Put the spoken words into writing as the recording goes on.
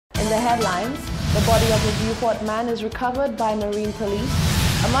the headlines, the body of a Viewport man is recovered by Marine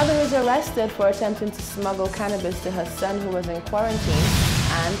police. A mother is arrested for attempting to smuggle cannabis to her son who was in quarantine.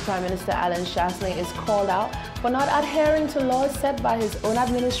 And Prime Minister Alan Chastanet is called out for not adhering to laws set by his own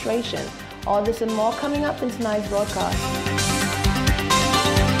administration. All this and more coming up in tonight's broadcast.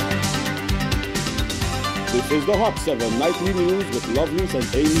 This is the Hot 7 Nightly News with Lovelace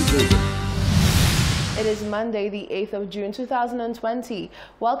and Amy Joseph. It is Monday, the 8th of June, 2020.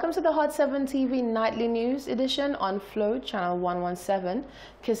 Welcome to the Hot 7 TV Nightly News edition on Flow, Channel 117,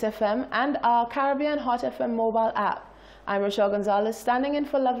 Kiss FM, and our Caribbean Hot FM mobile app. I'm Rochelle Gonzalez, standing in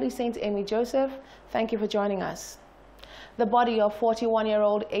for lovely Saint Amy Joseph. Thank you for joining us. The body of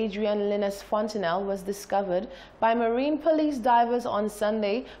 41-year-old Adrian Linus Fontenelle was discovered by Marine Police divers on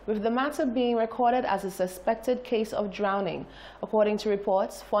Sunday, with the matter being recorded as a suspected case of drowning. According to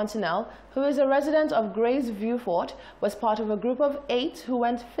reports, Fontenelle, who is a resident of Gray's Viewport, was part of a group of 8 who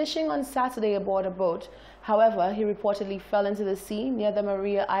went fishing on Saturday aboard a boat. However, he reportedly fell into the sea near the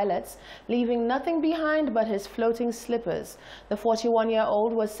Maria Islets, leaving nothing behind but his floating slippers. The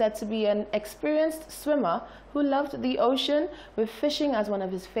 41-year-old was said to be an experienced swimmer who loved the ocean, with fishing as one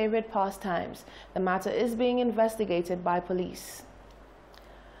of his favorite pastimes. The matter is being investigated by police.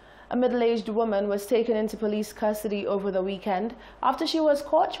 A middle-aged woman was taken into police custody over the weekend after she was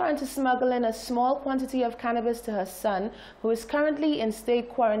caught trying to smuggle in a small quantity of cannabis to her son, who is currently in state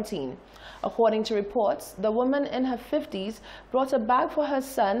quarantine. According to reports, the woman in her 50s brought a bag for her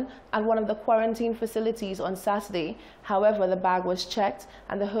son at one of the quarantine facilities on Saturday. However, the bag was checked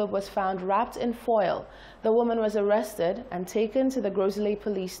and the herb was found wrapped in foil. The woman was arrested and taken to the Grosley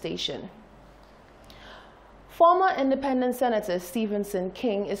police station. Former Independent Senator Stephenson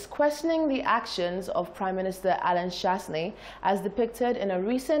King is questioning the actions of Prime Minister Alan Chastanet as depicted in a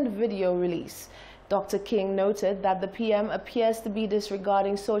recent video release. Dr. King noted that the PM appears to be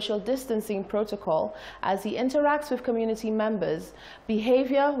disregarding social distancing protocol as he interacts with community members,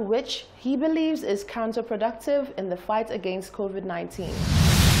 behavior which he believes is counterproductive in the fight against COVID-19.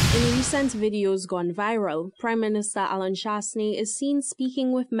 In recent videos gone viral, Prime Minister Alan Chastanet is seen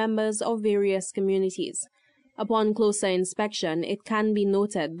speaking with members of various communities. Upon closer inspection, it can be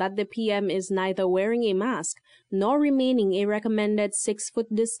noted that the PM is neither wearing a mask nor remaining a recommended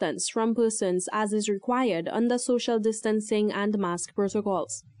 6-foot distance from persons as is required under social distancing and mask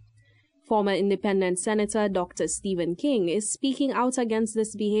protocols. Former Independent Senator Dr. Stephen King is speaking out against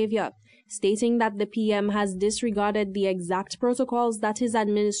this behavior, stating that the PM has disregarded the exact protocols that his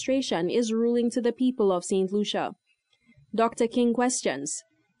administration is ruling to the people of St. Lucia. Dr. King questions,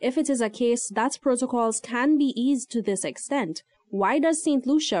 if it is a case that protocols can be eased to this extent, why does St.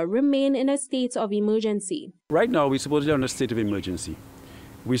 Lucia remain in a state of emergency? Right now, we're supposed to be in a state of emergency.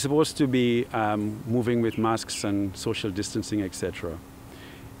 We're supposed to be moving with masks and social distancing, etc.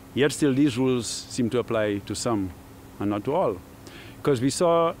 Yet still, these rules seem to apply to some and not to all. Because we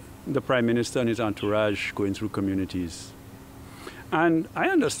saw the Prime Minister and his entourage going through communities. And I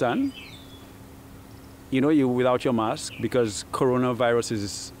understand, you're without your mask because coronavirus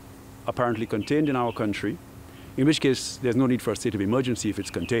is apparently contained in our country, in which case there's no need for a state of emergency if it's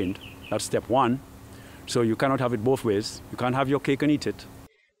contained. That's step one. So you cannot have it both ways. You can't have your cake and eat it.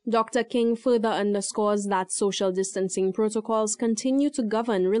 Dr. King further underscores that social distancing protocols continue to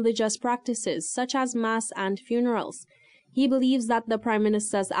govern religious practices such as mass and funerals. He believes that the Prime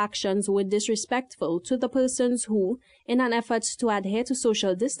Minister's actions were disrespectful to the persons who, in an effort to adhere to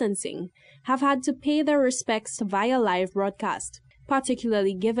social distancing, have had to pay their respects via live broadcast,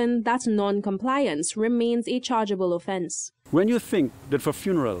 particularly given that non-compliance remains a chargeable offense. When you think that for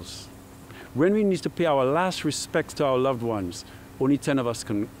funerals, when we need to pay our last respects to our loved ones, only 10 of us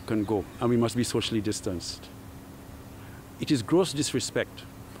can go, and we must be socially distanced. It is gross disrespect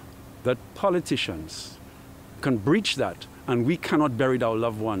that politicians can breach that, and we cannot bury our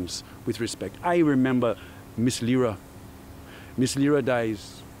loved ones with respect. I remember Miss Lira. Miss Lira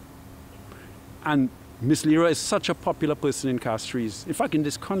dies. And Miss Lira is such a popular person in Castries. In fact, in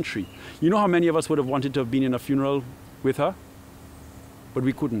this country. You know how many of us would have wanted to have been in a funeral with her? But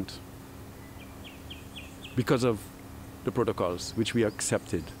we couldn't. Because of the protocols, which we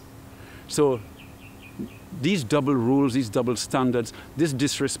accepted. So these double rules, these double standards, this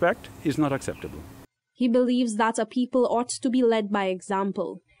disrespect is not acceptable. He believes that a people ought to be led by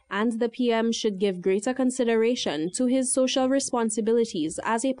example, and the PM should give greater consideration to his social responsibilities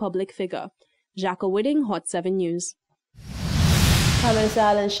as a public figure. Jacko Whitting, Hot 7 News. Prime Minister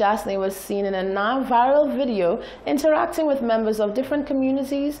Alan Chastanet was seen in a now viral video interacting with members of different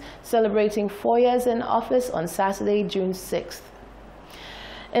communities celebrating 4 years in office on Saturday, June 6th.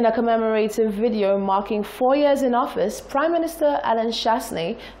 In a commemorative video marking 4 years in office, Prime Minister Alan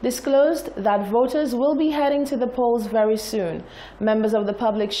Chastanet disclosed that voters will be heading to the polls very soon. Members of the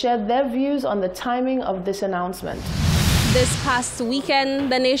public shared their views on the timing of this announcement. This past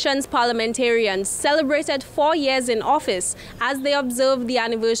weekend, the nation's parliamentarians celebrated 4 years in office as they observed the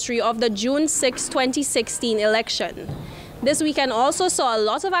anniversary of the June 6, 2016 election. This weekend also saw a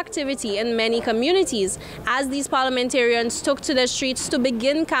lot of activity in many communities as these parliamentarians took to the streets to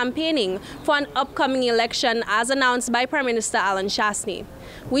begin campaigning for an upcoming election as announced by Prime Minister Alan Chastanet.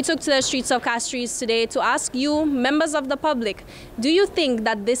 We took to the streets of Castries today to ask you, members of the public, do you think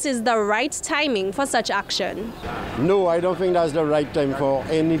that this is the right timing for such action? No, I don't think that's the right time for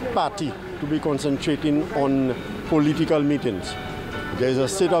any party to be concentrating on political meetings. There's a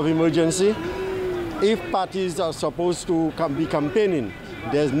state of emergency. If parties are supposed to be campaigning,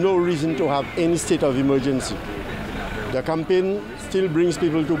 there's no reason to have any state of emergency. The campaign still brings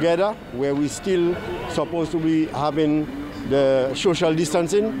people together, where we still supposed to be having the social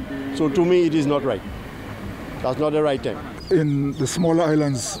distancing. So to me, it is not right. That's not the right time. In the smaller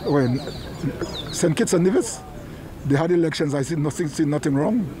islands, when St. Kitts and Nevis, they had elections. I see nothing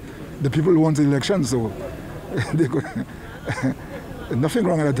wrong. The people want the elections, so they could. Nothing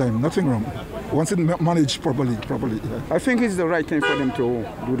wrong at that time. Nothing wrong. Once it managed properly. Yeah. I think it's the right time for them to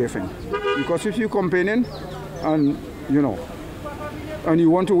do their thing. Because if you're campaigning and, and you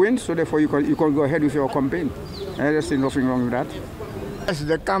want to win, so therefore you can go ahead with your campaign. I just see nothing wrong with that. Yes,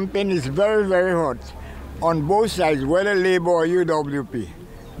 the campaign is very, very hot on both sides, whether Labour or UWP.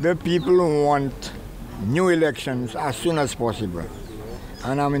 The people want new elections as soon as possible.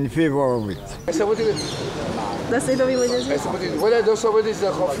 And I'm in favor of it. The state of emergency? Whether those somebody is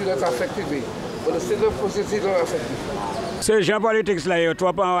the coffee that affected me, but the state of emergency don't affect me. So, Jean politics là, yo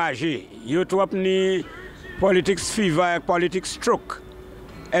trop enragé, yo trop ni politics fever, politics stroke,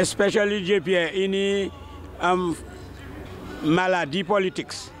 especially JPA, ini maladie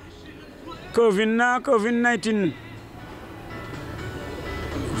politics. COVID-19,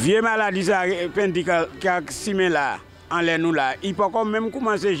 vieux maladie ça pendika qui a simé là en l'air nous là, il peut quand même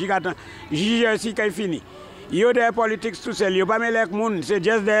commencer jusqu'à si qu'il fini. Yo des politics tout seul, yo pas mêler avec moun, c'est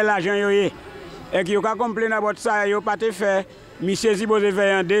juste de l'argent yo yé. Et que yo ka complain about ça, yo pas te fait, monsieur si posé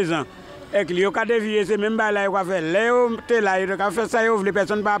faire en 2 ans. Et que yo ka dévier c'est même ba là yo ka faire. Là yo te là yo ka faire ça yo les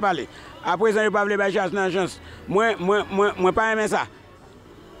personnes pas parler. Après ça yo pas vle ba chance dans chance. Moi pas aimer ça.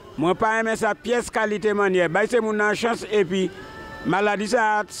 Moi pas aimer ça pièce qualité manière. Ba c'est moun en chance et puis maladie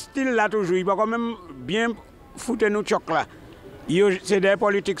ça style là toujours, il pas quand même bien foutre nous choc là. Yo c'est des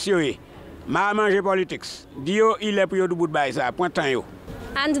politics yo yé. Ma manger politics. Dio il est pour yo du bout de ça, point temps yo.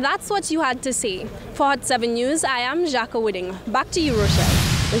 And that's what you had to say. For Hot 7 News, I am Jacques Wooding. Back to you, Rochelle.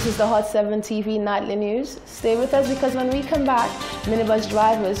 This is the Hot 7 TV Nightly News. Stay with us because when we come back, minibus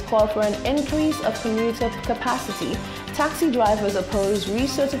drivers call for an increase of commuter capacity, taxi drivers oppose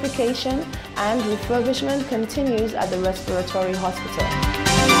recertification, and refurbishment continues at the respiratory hospital.